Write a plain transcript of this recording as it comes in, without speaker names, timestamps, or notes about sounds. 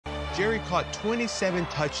Jerry caught 27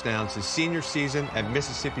 touchdowns his senior season at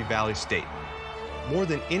Mississippi Valley State, more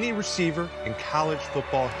than any receiver in college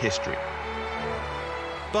football history.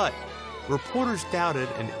 But reporters doubted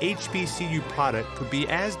an HBCU product could be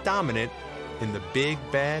as dominant in the big,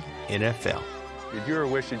 bad NFL. Did you ever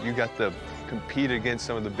wish that you got to compete against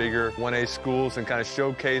some of the bigger 1A schools and kind of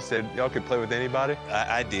showcase that y'all could play with anybody?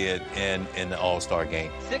 I did in the All-Star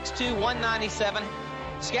game. 6'2", 197.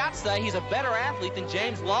 Scouts say he's a better athlete than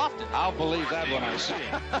James Lofton. I'll believe that when I see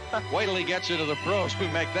it. Wait till he gets into the pros. We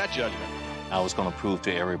make that judgment. I was going to prove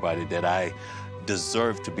to everybody that I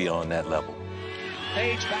deserve to be on that level.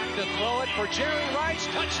 Page back to throw it for Jerry Rice.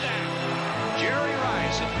 Touchdown. Jerry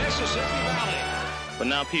Rice at Mississippi Valley. But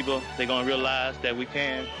now people, they're going to realize that we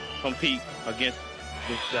can compete against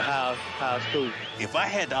the high school. If I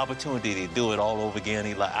had the opportunity to do it all over again,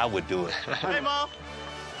 Eli, I would do it. Hey, Mom.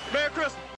 Merry Christmas.